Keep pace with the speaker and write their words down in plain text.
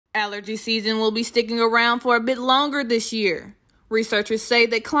Allergy season will be sticking around for a bit longer this year. Researchers say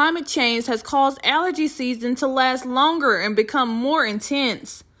that climate change has caused allergy season to last longer and become more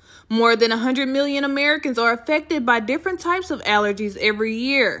intense. More than 100 million Americans are affected by different types of allergies every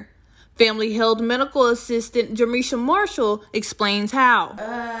year. Family Health Medical Assistant Jamisha Marshall explains how.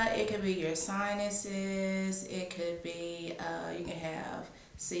 It could be your sinuses, it could be, you can have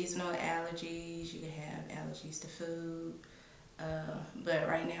seasonal allergies, you can have allergies to food. But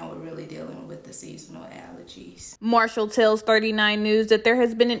right now we're really dealing with the seasonal allergies. Marshall tells 39 News that there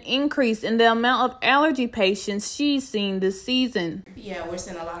has been an increase in the amount of allergy patients she's seen this season. Yeah, we're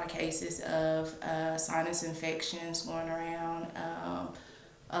seeing a lot of cases of sinus infections going around,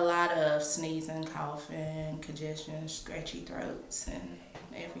 a lot of sneezing, coughing, congestion, scratchy throats, and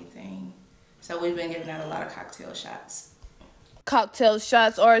everything. So we've been giving out a lot of cocktail shots. Cocktail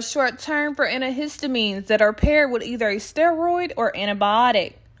shots are a short term for antihistamines that are paired with either a steroid or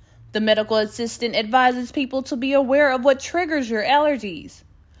antibiotic. The medical assistant advises people to be aware of what triggers your allergies.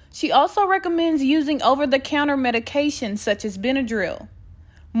 She also recommends using over-the-counter medications such as Benadryl.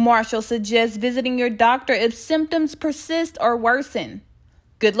 Marshall suggests visiting your doctor if symptoms persist or worsen.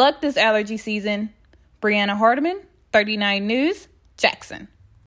 Good luck this allergy season. Brianna Hardiman, 39 News, Jackson.